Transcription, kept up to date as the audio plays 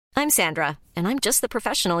I'm Sandra, and I'm just the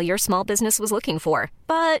professional your small business was looking for.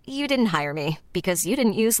 But you didn't hire me because you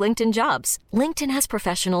didn't use LinkedIn Jobs. LinkedIn has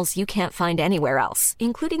professionals you can't find anywhere else,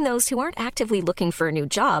 including those who aren't actively looking for a new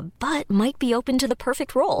job, but might be open to the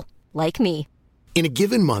perfect role, like me. In a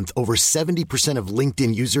given month, over 70% of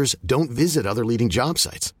LinkedIn users don't visit other leading job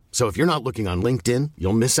sites. So if you're not looking on LinkedIn,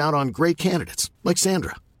 you'll miss out on great candidates like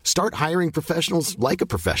Sandra. Start hiring professionals like a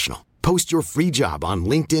professional. Post your free job on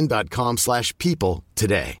linkedin.com/people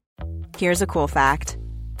today. Here's a cool fact.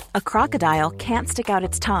 A crocodile can't stick out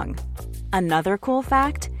its tongue. Another cool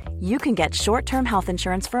fact, you can get short-term health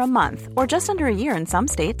insurance for a month or just under a year in some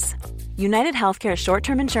states. United Healthcare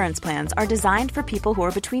short-term insurance plans are designed for people who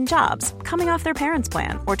are between jobs, coming off their parents'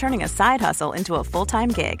 plan, or turning a side hustle into a full-time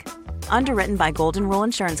gig. Underwritten by Golden Rule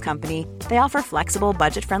Insurance Company, they offer flexible,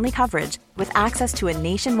 budget-friendly coverage with access to a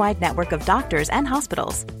nationwide network of doctors and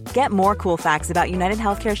hospitals. Get more cool facts about United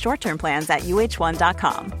Healthcare short-term plans at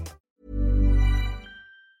uh1.com.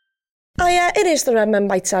 Hiya, it is the Redmen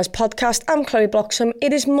Bitesize podcast. I'm Chloe Bloxham.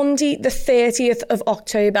 It is Monday, the 30th of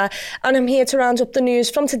October, and I'm here to round up the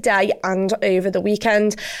news from today and over the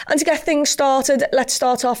weekend. And to get things started, let's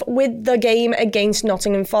start off with the game against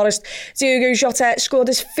Nottingham Forest. Diogo Jota scored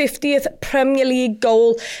his 50th Premier League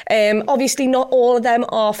goal. Obviously, not all of them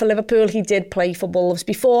are for Liverpool. He did play for Wolves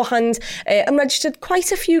beforehand and registered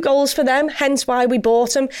quite a few goals for them, hence why we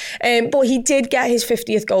bought him. But he did get his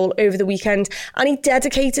 50th goal over the weekend, and he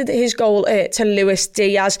dedicated his goal to Luis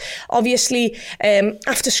Diaz. Obviously,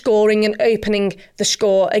 after scoring and opening the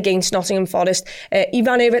score against Nottingham Forest, he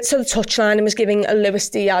ran over to the touchline and was giving a Luis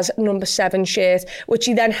Diaz number 7 shirt, which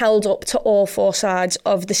he then held up to all 4 sides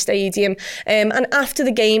of the stadium. And after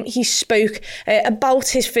the game, he spoke about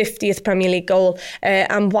his 50th Premier League goal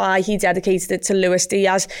and why he dedicated it to Luis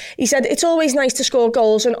Diaz. He said, "It's always nice to score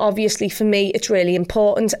goals, and obviously for me, it's really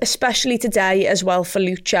important, especially today as well for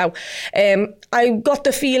Lucho. I got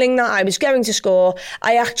the feeling that I was going to score.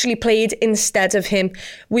 I actually played instead of him.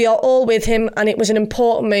 We are all with him, and it was an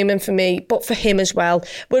important moment for me, but for him as well.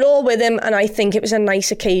 We're all with him, and I think it was a nice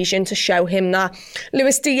occasion to show him that."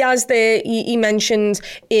 Luis Diaz there, he mentioned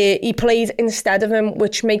he played instead of him,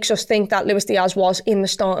 which makes us think that Luis Diaz was in the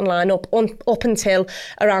starting lineup up until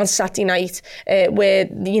around Saturday night, where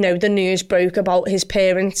the news broke about his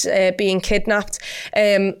parents being kidnapped.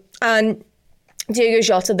 And Diogo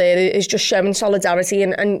Jota there is just showing solidarity,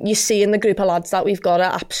 and you see in the group of lads that we've got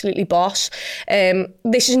are absolutely boss.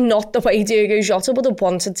 This is not the way Diogo Jota would have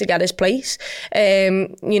wanted to get his place. He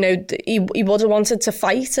would have wanted to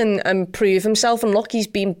fight and prove himself, and look, he's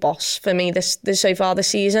been boss for me this so far this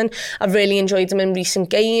season. I've really enjoyed him in recent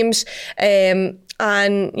games.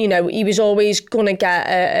 And, he was always going to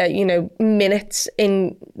get, minutes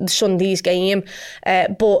in Sunday's game.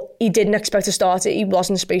 But he didn't expect to start it. He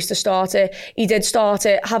wasn't supposed to start it. He did start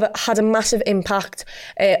it, had a massive impact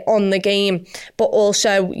on the game, but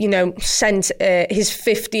also, sent his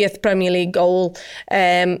 50th Premier League goal,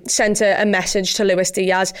 sent a message to Luis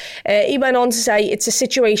Diaz. He went on to say, "It's a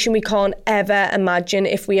situation we can't ever imagine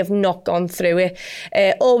if we have not gone through it.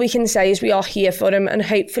 All we can say is we are here for him, and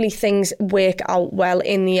hopefully things work out well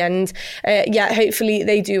in the end." Hopefully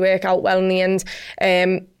they do work out well in the end.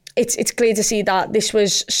 It's clear to see that this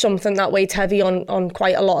was something that weighed heavy on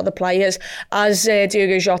quite a lot of the players, as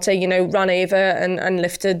Diogo Jota, ran over and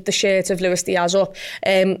lifted the shirt of Luis Diaz up.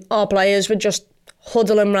 Our players were just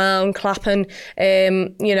huddling round, clapping.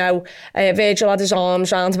 Virgil had his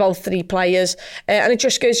arms around about 3 players, and it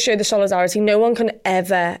just goes to show the solidarity. No one can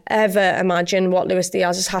ever imagine what Luis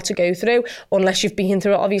Diaz has had to go through, unless you've been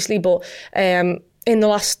through it, obviously. But in the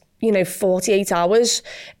last 48 hours,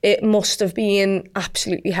 it must have been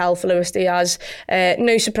absolutely hell for Luis Diaz.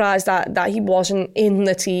 No surprise that he wasn't in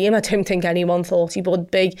the team. I don't think anyone thought he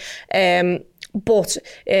would be. But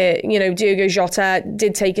Diogo Jota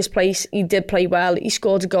did take his place. He did play well. He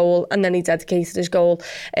scored a goal, and then he dedicated his goal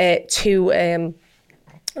to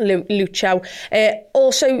Lucho.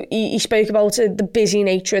 Also, he spoke about the busy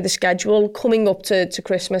nature of the schedule coming up to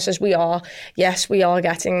Christmas, as we are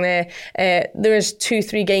getting there. There is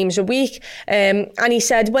 2-3 games a week, and he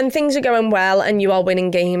said, "When things are going well and you are winning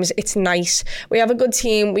games, it's nice. We have a good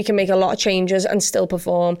team, we can make a lot of changes and still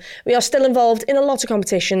perform. We are still involved in a lot of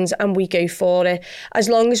competitions, and we go for it. As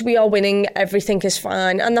long as we are winning, everything is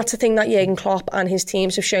fine." And that's the thing that Jurgen Klopp and his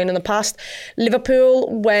teams have shown in the past. Liverpool,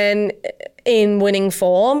 when in winning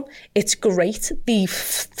form, it's great. They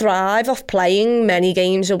thrive off playing many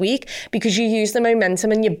games a week because you use the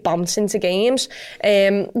momentum and you bounce into games.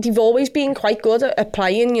 They've always been quite good at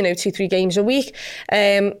playing, 2-3 games a week.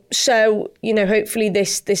 So, hopefully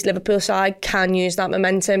this Liverpool side can use that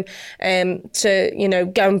momentum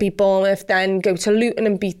to, go and beat Bournemouth, then go to Luton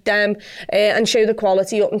and beat them and show the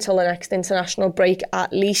quality up until the next international break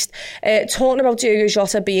at least. Talking about Diogo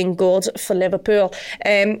Jota being good for Liverpool,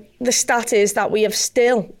 the stat is that we have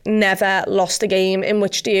still never lost a game in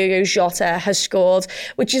which Diogo Jota has scored,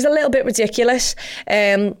 which is a little bit ridiculous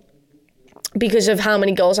because of how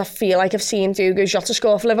many goals I feel like I've seen Diogo Jota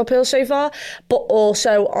score for Liverpool so far. But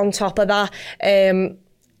also on top of that,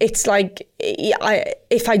 it's like,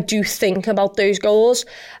 if I do think about those goals,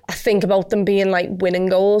 I think about them being like winning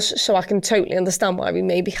goals. So I can totally understand why we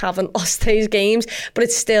maybe haven't lost those games, but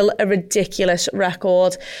it's still a ridiculous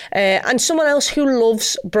record. And someone else who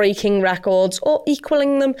loves breaking records or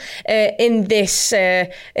equaling them in this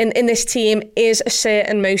team is a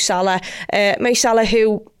certain Mo Salah. Mo Salah,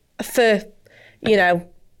 who for,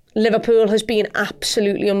 Liverpool has been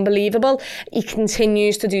absolutely unbelievable. He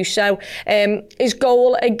continues to do so. His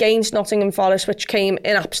goal against Nottingham Forest, which came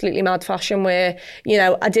in absolutely mad fashion, where,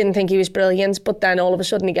 I didn't think he was brilliant, but then all of a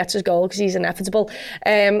sudden he gets his goal because he's inevitable.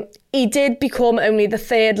 He did become only the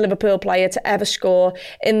third Liverpool player to ever score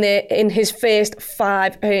in his first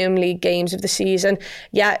 5 home league games of the season.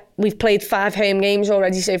 Yeah, we've played 5 home games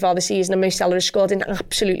already so far this season, and Mo Salah has scored in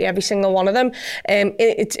absolutely every single one of them.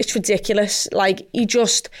 It's ridiculous. Like, he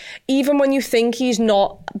just, even when you think he's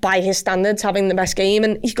not, by his standards, having the best game,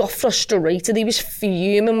 and he got frustrated, he was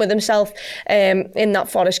fuming with himself in that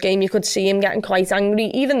Forest game. You could see him getting quite angry,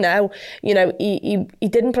 even though, he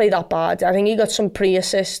didn't play that bad. I think he got some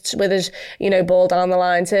pre-assists with his, ball down the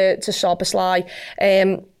line to Szoboszlai.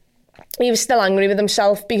 He was still angry with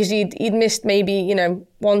himself because he'd missed maybe,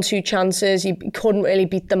 1-2 chances. He couldn't really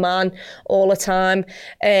beat the man all the time.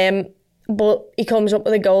 But he comes up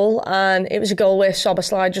with a goal, and it was a goal where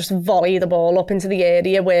Szoboszlai just volleyed the ball up into the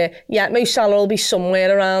area where, Mo Salah will be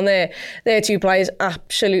somewhere around there. Their two players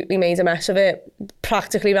absolutely made a mess of it,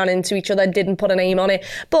 practically ran into each other, didn't put a name on it.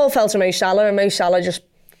 Ball fell to Mo Salah, and Mo Salah just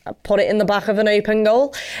put it in the back of an open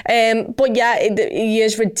goal. But he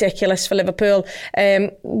is ridiculous for Liverpool.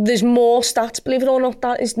 There's more stats, believe it or not.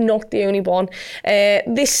 That is not the only one.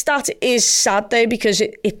 This stat is sad though, because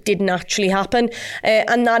it didn't actually happen.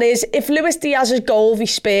 And that is, if Luis Diaz's goal v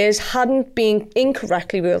Spurs hadn't been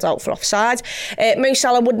incorrectly ruled out for offside, Mo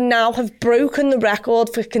Salah would now have broken the record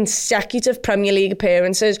for consecutive Premier League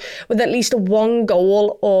appearances with at least 1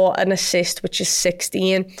 goal or an assist, which is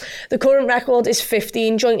 16. The current record is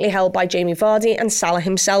 15, jointly held by Jamie Vardy and Salah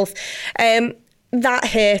himself. That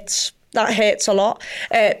hurts. That hurts a lot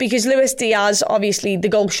because Luis Diaz, obviously, the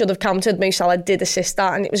goal should have counted. Mo Salah did assist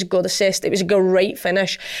that, and it was a good assist. It was a great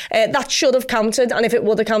finish. That should have counted, and if it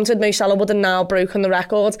would have counted, Mo Salah would have now broken the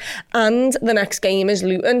record. And the next game is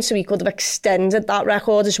Luton, so he could have extended that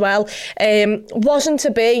record as well. Wasn't to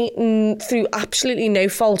be through absolutely no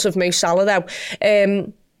fault of Mo Salah, though.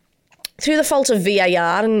 Through the fault of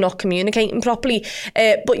VAR and not communicating properly.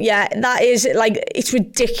 But that is, it's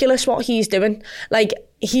ridiculous what he's doing.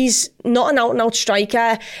 He's not an out-and-out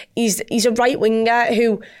striker. He's a right winger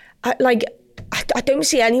who, I don't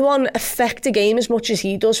see anyone affect the game as much as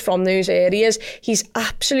he does from those areas. He's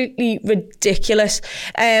absolutely ridiculous.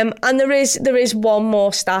 And there is one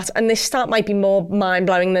more stat, and this stat might be more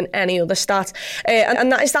mind-blowing than any other stat.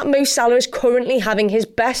 And that is that Mo Salah is currently having his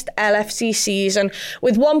best LFC season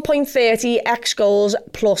with 1.30 X goals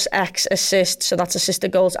plus X assists. So that's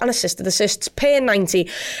assisted goals and assisted assists per 90.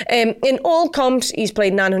 In all comps, he's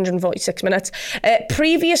played 946 minutes.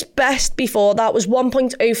 Previous best before that was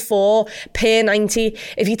 1.04 per 90.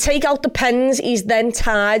 If you take out the pens, he's then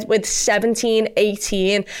tied with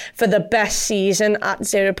 17-18 for the best season at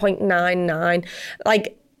 0.99.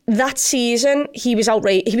 That season, he was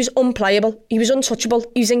outrageous. He was unplayable. He was untouchable.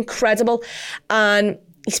 He was incredible. And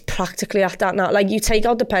he's practically at that now. You take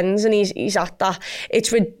out the pens and he's at that.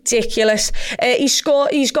 It's ridiculous. He's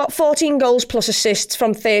got 14 goals plus assists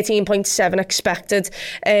from 13.7 expected.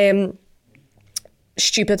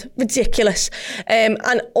 Stupid, ridiculous.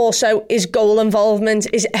 And also his goal involvement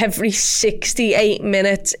is every 68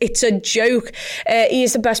 minutes. It's a joke. He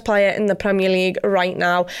is the best player in the Premier League right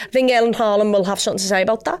now. I think Erling Haaland will have something to say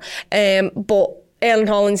about that. But Erling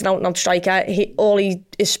Haaland's an out-and-out striker. All he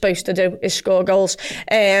is supposed to do is score goals.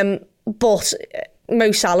 But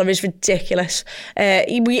Mo Salah is ridiculous. At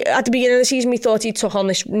the beginning of the season, we thought he took on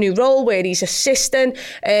this new role where he's assisting,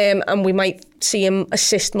 and we might see him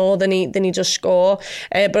assist more than he does score.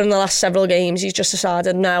 But in the last several games, he's just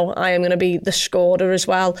decided, no, I am going to be the scorer as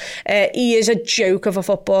well. He is a joke of a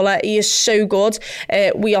footballer. He is so good.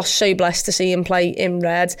 We are so blessed to see him play in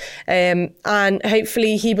red. And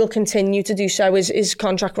hopefully he will continue to do so as his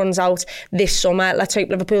contract runs out this summer. Let's hope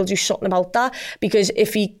Liverpool do something about that, because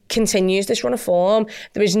if he continues this run of form,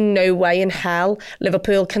 there is no way in hell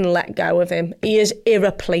Liverpool can let go of him. He is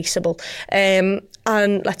irreplaceable. And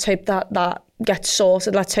let's hope that gets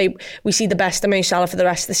sorted. Let's hope we see the best of Mo Salah for the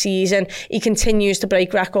rest of the season. He continues to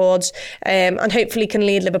break records, and hopefully can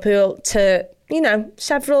lead Liverpool to,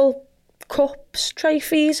 several cups,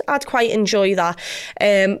 trophies. I'd quite enjoy that.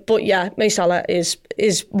 But yeah, Mo Salah is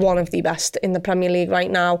one of the best in the Premier League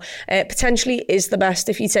right now. Potentially is the best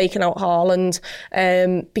if you're taking out Haaland,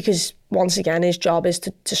 because once again, his job is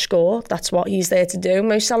to score. That's what he's there to do.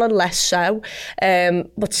 Mo Salah less so,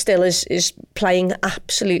 but still is playing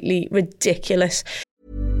absolutely ridiculous.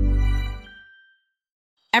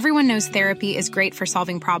 Everyone knows therapy is great for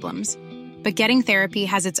solving problems, but getting therapy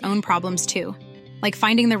has its own problems too, like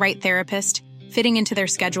finding the right therapist, fitting into their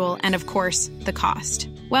schedule, and of course, the cost.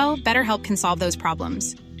 Well, BetterHelp can solve those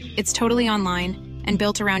problems. It's totally online and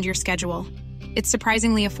built around your schedule. It's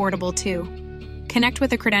surprisingly affordable too. Connect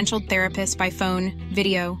with a credentialed therapist by phone,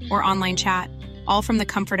 video, or online chat, all from the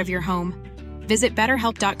comfort of your home. Visit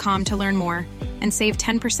BetterHelp.com to learn more and save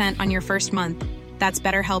 10% on your first month. That's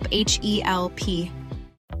BetterHelp, H-E-L-P.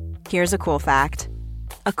 Here's a cool fact.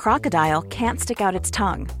 A crocodile can't stick out its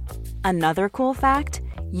tongue. Another cool fact,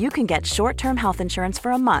 you can get short-term health insurance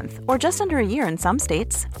for a month or just under a year in some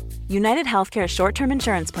states. United Healthcare short-term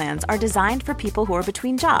insurance plans are designed for people who are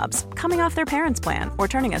between jobs, coming off their parents' plan, or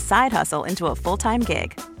turning a side hustle into a full-time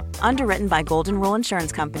gig. Underwritten by Golden Rule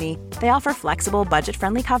Insurance Company, they offer flexible,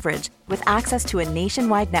 budget-friendly coverage with access to a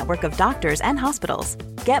nationwide network of doctors and hospitals.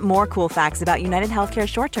 Get more cool facts about United Healthcare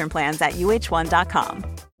short-term plans at uh1.com.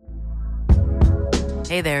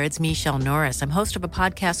 Hey there, it's Michelle Norris. I'm host of a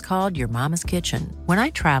podcast called Your Mama's Kitchen. When I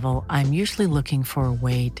travel, I'm usually looking for a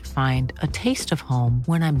way to find a taste of home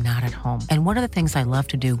when I'm not at home. And one of the things I love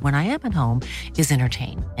to do when I am at home is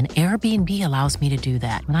entertain. And Airbnb allows me to do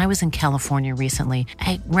that. When I was in California recently,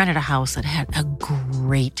 I rented a house that had a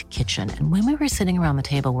great kitchen. And when we were sitting around the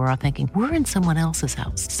table, we're all thinking, we're in someone else's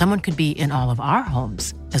house. Someone could be in all of our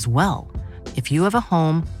homes as well. If you have a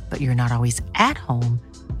home, but you're not always at home,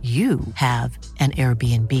 you have an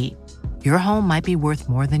Airbnb. Your home might be worth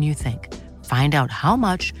more than you think. Find out how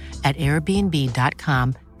much at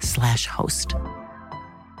airbnb.com/host.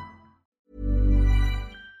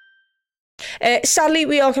 Sadly,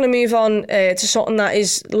 we are going to move on to something that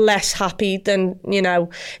is less happy than,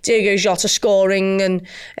 Diogo Jota scoring and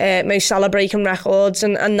Mo Salah breaking records.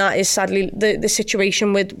 And that is sadly the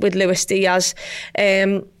situation with Luis Diaz.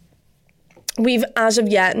 We've, as of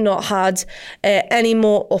yet, not had any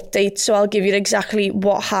more updates, so I'll give you exactly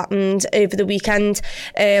what happened over the weekend.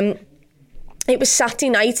 It was Saturday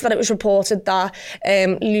night that it was reported that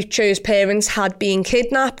Lucho's parents had been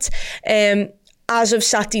kidnapped. As of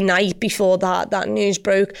Saturday night, before that news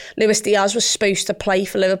broke, Luis Diaz was supposed to play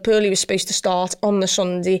for Liverpool. He was supposed to start on the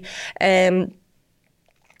Sunday. And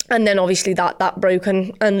then obviously that broke,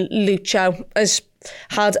 and Lucho has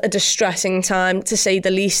had a distressing time, to say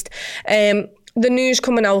the least. The news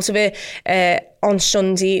coming out of it on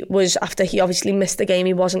Sunday was after he obviously missed the game.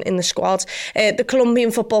 He wasn't in the squad. The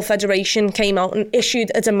Colombian Football Federation came out and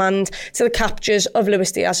issued a demand to the captors of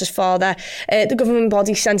Luis Diaz's father. The government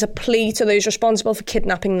body sent a plea to those responsible for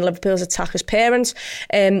kidnapping Liverpool's attacker's parents.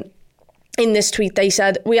 In this tweet, they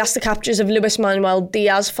said, "We ask the captors of Luis Manuel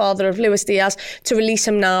Diaz, father of Luis Diaz, to release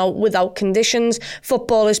him now without conditions.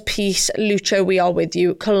 Football is peace. Lucho, we are with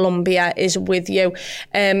you. Colombia is with you."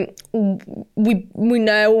 We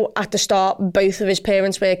know at the start both of his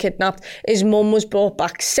parents were kidnapped. His mum was brought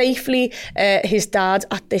back safely. His dad,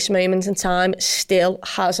 at this moment in time, still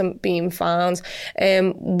hasn't been found.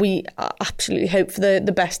 We absolutely hope for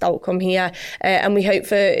the best outcome here, and we hope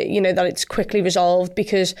for that it's quickly resolved,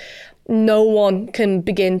 because no one can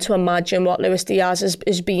begin to imagine what Luis Diaz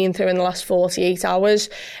is being through in the last 48 hours.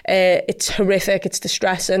 It's horrific, it's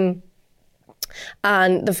distressing.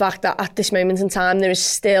 And the fact that at this moment in time there is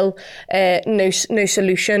still no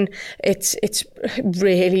solution, it's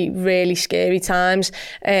really, really scary times.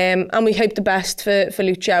 And we hope the best for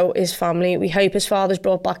Lucho, his family. We hope his father's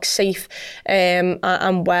brought back safe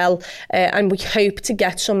and well. And we hope to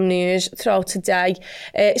get some news throughout today.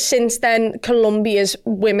 Since then, Colombia's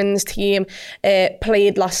women's team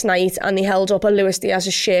played last night, and they held up a Luis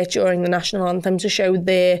Diaz's shirt during the national anthem to show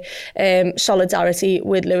their solidarity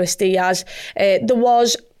with Luis Diaz. There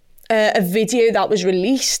was a video that was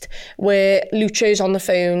released where Lucho's on the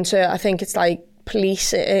phone to, I think it's like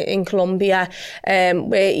police in Colombia,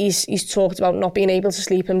 where he's talked about not being able to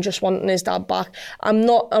sleep and just wanting his dad back. I'm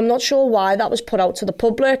not sure why that was put out to the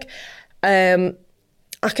public. I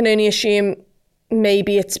can only assume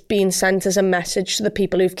maybe it's been sent as a message to the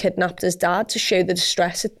people who've kidnapped his dad to show the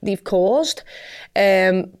distress they've caused.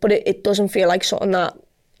 But it doesn't feel like something that,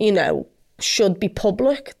 you know, should be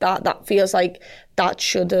public. That feels like that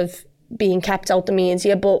should have been kept out the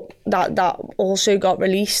media, but that also got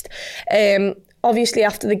released. Obviously,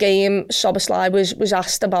 after the game, Szoboszlai was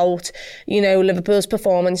asked about, you know, Liverpool's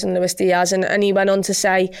performance and Luis Diaz, and he went on to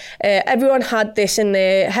say, everyone had this in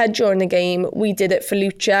their head during the game. We did it for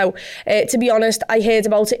Lucho. To be honest, I heard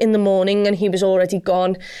about it in the morning and he was already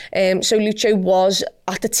gone. So Lucho was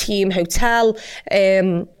at the team hotel.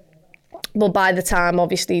 But by the time,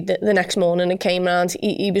 obviously, the next morning it came around,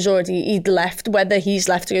 he'd left, whether he's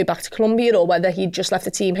left to go back to Colombia or whether he'd just left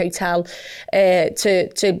the team hotel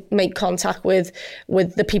to make contact with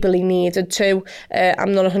the people he needed to.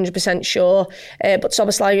 I'm not 100% sure. But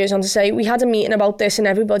Szoboszlai goes on to say, we had a meeting about this and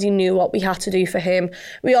everybody knew what we had to do for him.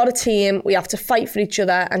 We are a team, we have to fight for each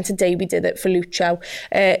other, and today we did it for Lucho.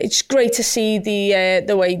 It's great to see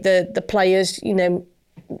the way the players, you know,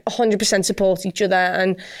 100% support each other,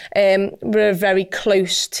 and we're a very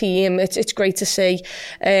close team. It's great to see,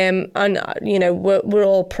 and you know, we're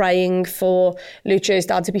all praying for Lucho's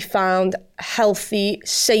dad to be found healthy,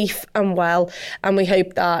 safe and well, and we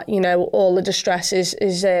hope that, you know, all the distress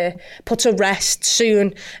is put to rest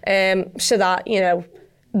soon, so that, you know,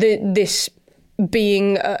 this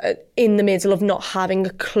being in the middle of not having a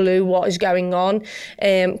clue what is going on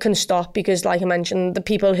can stop, because like I mentioned, the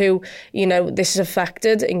people who, you know, this has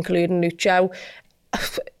affected, including Lucho,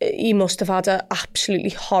 he must have had an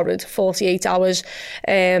absolutely horrid 48 hours.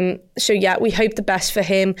 So yeah, we hope the best for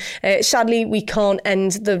him. Sadly, we can't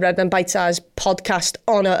end the Redmen Bitesize podcast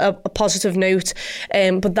on a positive note,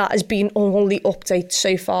 but that has been all the updates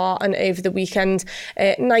so far and over the weekend.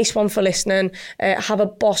 Nice one for listening. Have a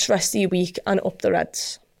boss rest of your week, and up the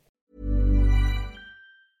Reds.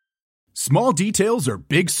 Small details are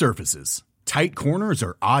big surfaces. Tight corners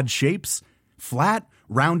are odd shapes. Flat,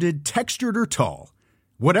 rounded, textured, or tall.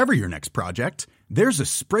 Whatever your next project, there's a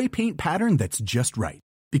spray paint pattern that's just right.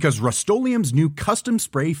 Because Rust-Oleum's new Custom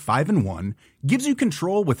Spray 5-in-1 gives you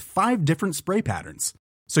control with 5 different spray patterns.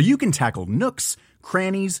 So you can tackle nooks,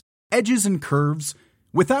 crannies, edges, and curves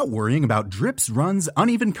without worrying about drips, runs,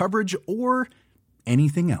 uneven coverage, or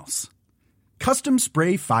anything else. Custom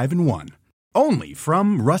Spray 5-in-1. Only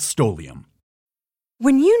from Rust-Oleum.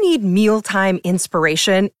 When you need mealtime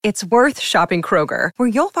inspiration, it's worth shopping Kroger, where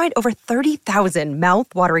you'll find over 30,000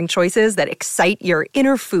 mouth-watering choices that excite your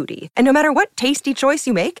inner foodie. And no matter what tasty choice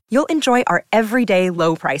you make, you'll enjoy our everyday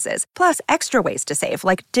low prices, plus extra ways to save,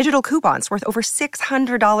 like digital coupons worth over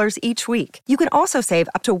 $600 each week. You can also save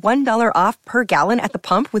up to $1 off per gallon at the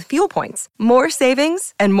pump with fuel points. More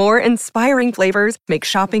savings and more inspiring flavors make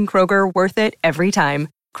shopping Kroger worth it every time.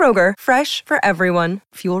 Kroger, fresh for everyone.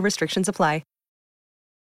 Fuel restrictions apply.